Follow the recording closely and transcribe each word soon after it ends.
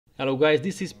Hello guys,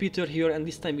 this is Peter here, and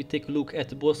this time we take a look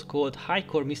at a boss called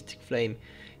Hajkor Mystic Flame.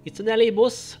 It's an LA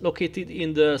boss located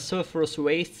in the Sulphurous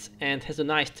Wastes and has a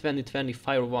nice 2020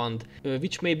 fire wand,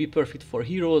 which may be perfect for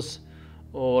heroes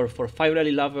or for fire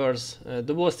rally lovers.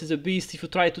 The boss is a beast if you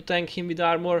try to tank him with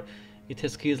armor. It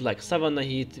has skills like Savannah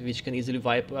Heat, which can easily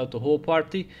wipe out the whole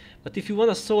party, but if you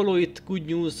wanna solo it, good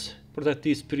news,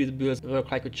 Protective Spirit builds work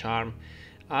like a charm.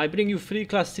 I bring you 3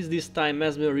 classes this time,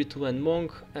 Mesmer, Ritual and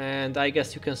Monk, and I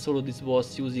guess you can solo this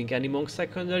boss using any Monk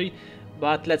secondary,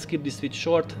 but let's keep this bit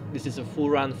short. This is a full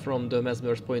run from the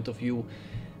Mesmer's point of view.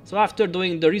 So after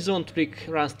doing the Reason trick,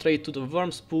 run straight to the Worm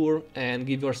Spore and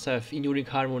give yourself Enduring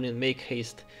Harmony and Make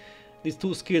Haste. These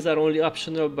 2 skills are only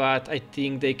optional, but I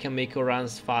think they can make your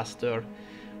runs faster.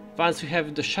 Once you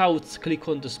have the shouts, click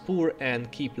on the Spore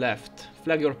and keep left.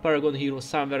 Flag your Paragon hero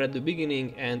somewhere at the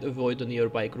beginning and avoid the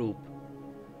nearby group.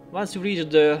 Once you reach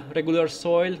the regular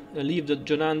soil, leave the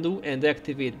Jonandu and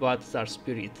activate Balthazar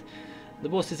Spirit. The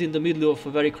boss is in the middle of a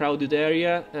very crowded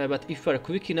area, but if you are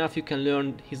quick enough you can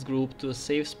learn his group to a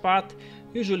safe spot.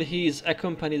 Usually he is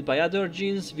accompanied by other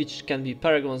Djinns, which can be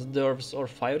Paragons, Dwarves or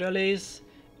Fire Relays,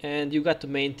 and you got to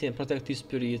maintain Protective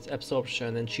Spirit,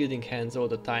 Absorption and Shielding Hands all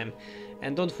the time.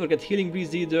 And don't forget Healing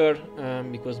Breeze either,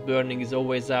 because burning is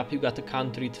always up, you got to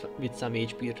counter it with some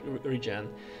HP regen.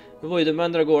 Avoid the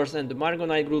Mandragores and the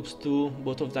Margonite groups too,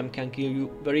 both of them can kill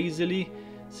you very easily.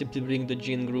 Simply bring the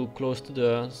Djinn group close to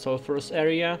the Sulphurous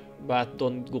area, but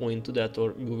don't go into that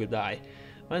or you will die.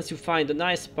 Once you find a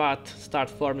nice spot, start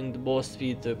farming the boss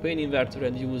with the Pain Inverter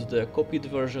and use the copied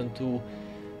version too.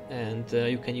 And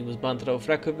you can use Mantra of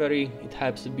Recovery, it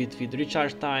helps a bit with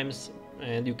recharge times,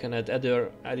 and you can add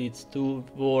other elites too,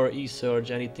 War,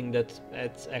 E-Surge, anything that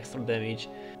adds extra damage.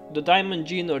 The Diamond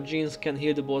Djinn or Djinns can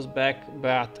heal the boss back,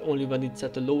 but only when it's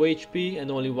at a low HP and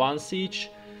only once each.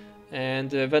 And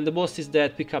when the boss is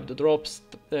dead, pick up the drops,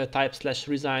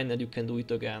 type/resign, and you can do it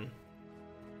again.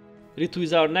 Ritu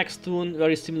is our next toon,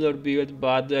 very similar build,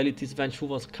 but the elite is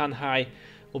Vengeful Kanhai.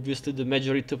 Obviously the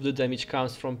majority of the damage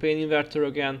comes from Pain Inverter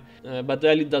again, but the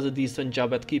elite does a decent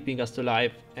job at keeping us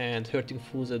alive and hurting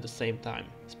fools at the same time.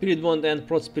 Spirit Bond and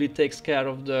Prot Spirit takes care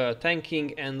of the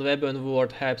tanking, and Weapon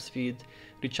Ward helps with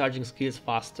recharging skills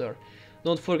faster.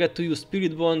 Don't forget to use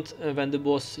Spirit Bond when the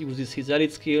boss uses his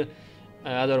elite skill,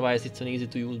 otherwise it's an easy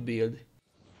to use build.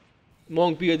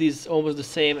 Monk build is almost the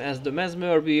same as the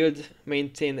Mesmer build,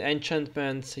 maintain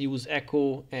enchantments, use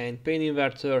Echo and Pain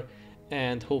Inverter,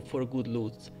 and hope for good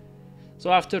loot.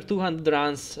 So after 200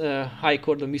 runs,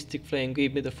 Hajkor the Mystic Flame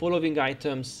gave me the following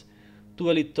items: 2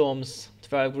 elite tomes,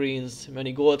 12 greens,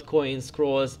 many gold coins,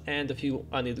 scrolls and a few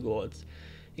unit golds.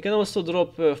 You can also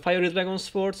drop Fiery Dragon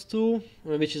Swords too,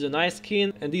 which is a nice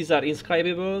skin, and these are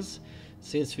inscribables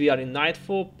since we are in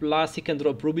Nightfall, plus he can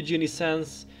drop Ruby Djinn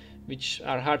Essence, which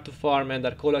are hard to farm and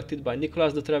are collected by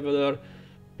Nicholas the Traveler,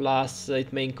 plus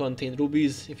it may contain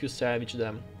rubies if you salvage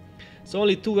them. So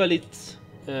only 2 elites,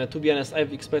 to be honest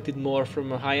I've expected more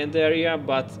from a high-end area,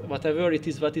 but whatever, it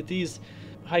is what it is.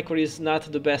 Hajkor is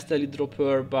not the best elite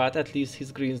dropper, but at least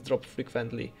his greens drop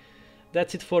frequently.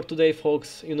 That's it for today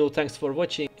folks, thanks for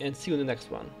watching and see you in the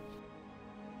next one.